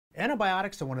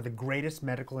Antibiotics are one of the greatest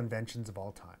medical inventions of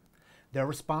all time. They're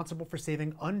responsible for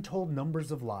saving untold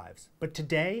numbers of lives. But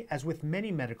today, as with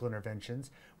many medical interventions,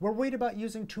 we're worried about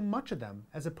using too much of them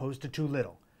as opposed to too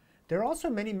little. There are also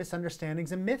many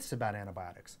misunderstandings and myths about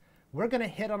antibiotics. We're going to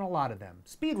hit on a lot of them,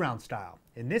 speed round style,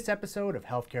 in this episode of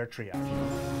Healthcare Triage.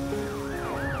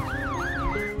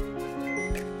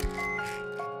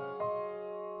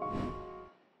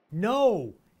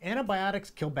 No!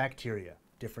 Antibiotics kill bacteria.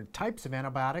 Different types of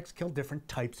antibiotics kill different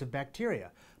types of bacteria.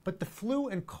 But the flu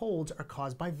and colds are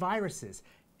caused by viruses.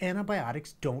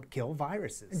 Antibiotics don't kill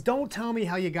viruses. And don't tell me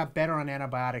how you got better on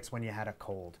antibiotics when you had a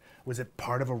cold. Was it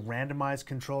part of a randomized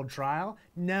controlled trial?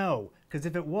 No, because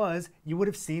if it was, you would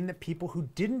have seen that people who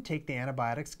didn't take the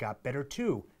antibiotics got better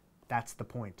too. That's the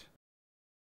point.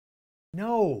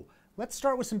 No, let's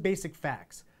start with some basic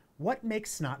facts. What makes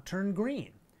snot turn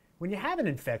green? When you have an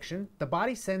infection, the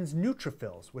body sends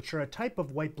neutrophils, which are a type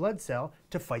of white blood cell,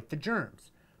 to fight the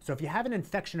germs. So if you have an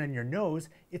infection in your nose,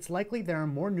 it's likely there are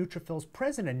more neutrophils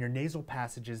present in your nasal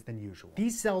passages than usual.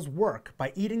 These cells work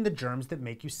by eating the germs that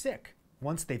make you sick.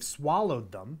 Once they've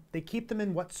swallowed them, they keep them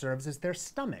in what serves as their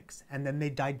stomachs, and then they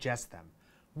digest them.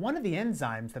 One of the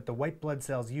enzymes that the white blood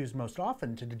cells use most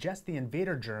often to digest the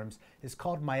invader germs is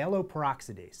called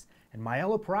myeloperoxidase. And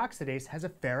myeloperoxidase has a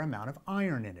fair amount of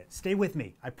iron in it. Stay with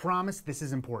me, I promise this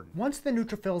is important. Once the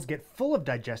neutrophils get full of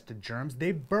digested germs,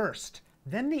 they burst.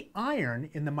 Then the iron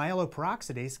in the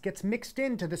myeloperoxidase gets mixed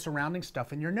into the surrounding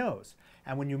stuff in your nose.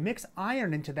 And when you mix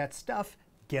iron into that stuff,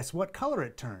 guess what color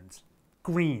it turns?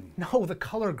 Green. No, the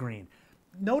color green.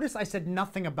 Notice I said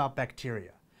nothing about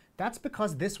bacteria. That's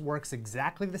because this works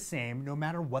exactly the same no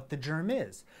matter what the germ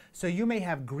is. So you may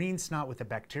have green snot with a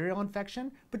bacterial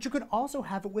infection, but you could also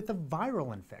have it with a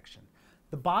viral infection.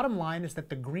 The bottom line is that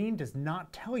the green does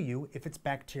not tell you if it's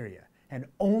bacteria, and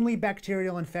only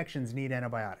bacterial infections need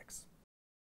antibiotics.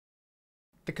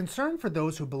 The concern for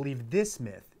those who believe this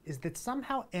myth is that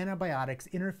somehow antibiotics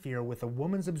interfere with a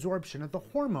woman's absorption of the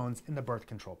hormones in the birth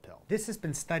control pill. This has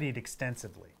been studied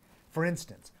extensively. For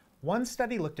instance, one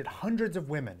study looked at hundreds of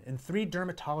women in 3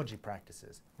 dermatology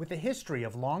practices with a history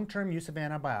of long-term use of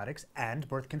antibiotics and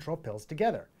birth control pills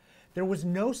together. There was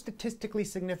no statistically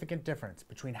significant difference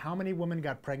between how many women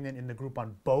got pregnant in the group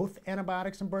on both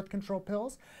antibiotics and birth control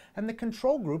pills and the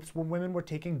control groups where women were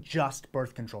taking just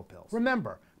birth control pills.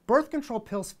 Remember, birth control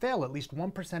pills fail at least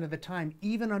 1% of the time,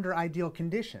 even under ideal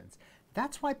conditions.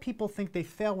 That's why people think they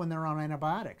fail when they're on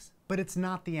antibiotics, but it's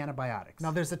not the antibiotics.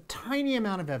 Now, there's a tiny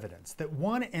amount of evidence that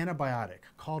one antibiotic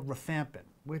called rifampin,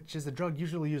 which is a drug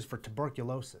usually used for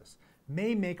tuberculosis,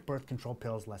 may make birth control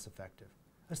pills less effective.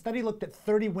 A study looked at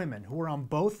 30 women who were on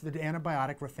both the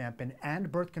antibiotic rifampin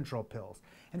and birth control pills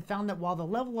and found that while the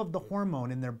level of the hormone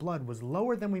in their blood was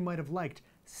lower than we might have liked,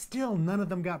 still none of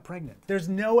them got pregnant. There's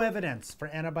no evidence for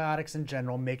antibiotics in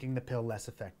general making the pill less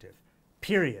effective.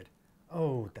 Period.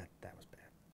 Oh, that was bad.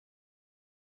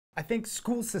 I think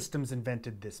school systems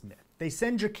invented this myth. They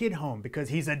send your kid home because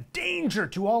he's a danger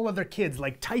to all other kids,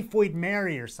 like Typhoid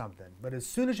Mary or something. But as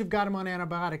soon as you've got him on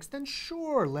antibiotics, then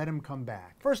sure, let him come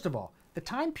back. First of all, the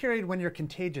time period when you're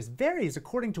contagious varies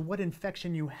according to what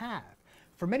infection you have.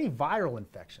 For many viral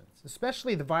infections,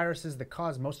 especially the viruses that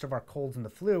cause most of our colds and the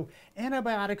flu,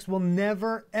 antibiotics will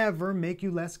never, ever make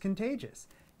you less contagious.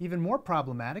 Even more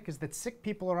problematic is that sick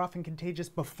people are often contagious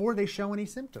before they show any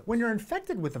symptoms. When you're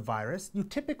infected with a virus, you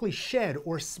typically shed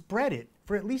or spread it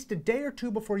for at least a day or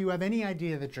two before you have any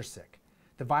idea that you're sick.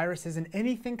 The virus isn't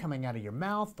anything coming out of your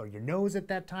mouth or your nose at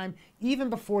that time,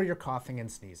 even before you're coughing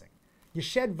and sneezing. You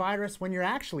shed virus when you're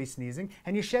actually sneezing,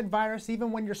 and you shed virus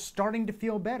even when you're starting to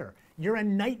feel better. You're a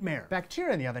nightmare.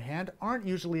 Bacteria, on the other hand, aren't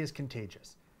usually as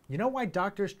contagious. You know why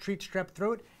doctors treat strep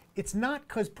throat? It's not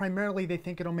because primarily they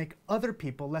think it'll make other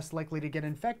people less likely to get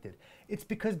infected. It's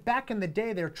because back in the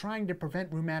day they were trying to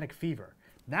prevent rheumatic fever.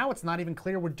 Now it's not even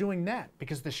clear we're doing that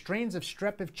because the strains of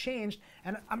strep have changed,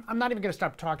 and I'm not even going to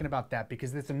stop talking about that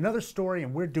because it's another story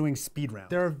and we're doing speed round.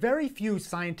 There are very few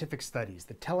scientific studies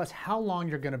that tell us how long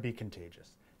you're going to be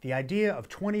contagious. The idea of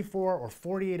 24 or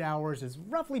 48 hours is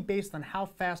roughly based on how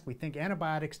fast we think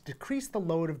antibiotics decrease the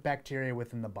load of bacteria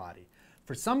within the body.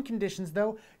 For some conditions,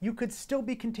 though, you could still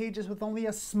be contagious with only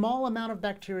a small amount of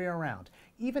bacteria around,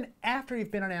 even after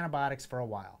you've been on antibiotics for a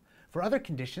while. For other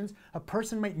conditions, a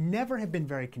person might never have been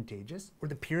very contagious, or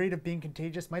the period of being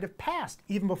contagious might have passed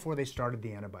even before they started the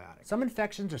antibiotic. Some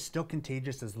infections are still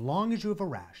contagious as long as you have a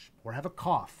rash or have a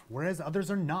cough, whereas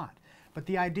others are not. But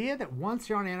the idea that once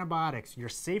you're on antibiotics, you're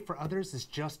safe for others is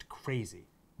just crazy.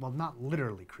 Well, not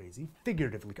literally crazy,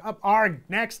 figuratively. Arg,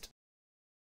 next!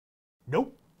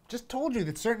 Nope. Just told you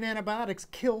that certain antibiotics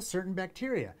kill certain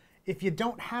bacteria. If you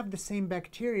don't have the same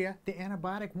bacteria, the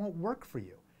antibiotic won't work for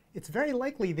you. It's very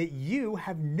likely that you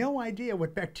have no idea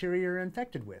what bacteria you're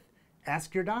infected with.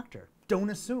 Ask your doctor.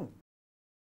 Don't assume.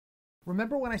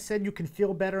 Remember when I said you can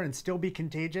feel better and still be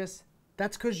contagious?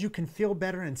 That's because you can feel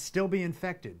better and still be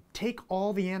infected. Take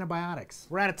all the antibiotics.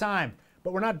 We're out of time,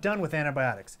 but we're not done with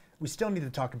antibiotics. We still need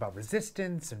to talk about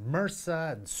resistance and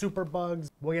MRSA and superbugs.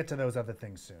 We'll get to those other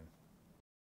things soon.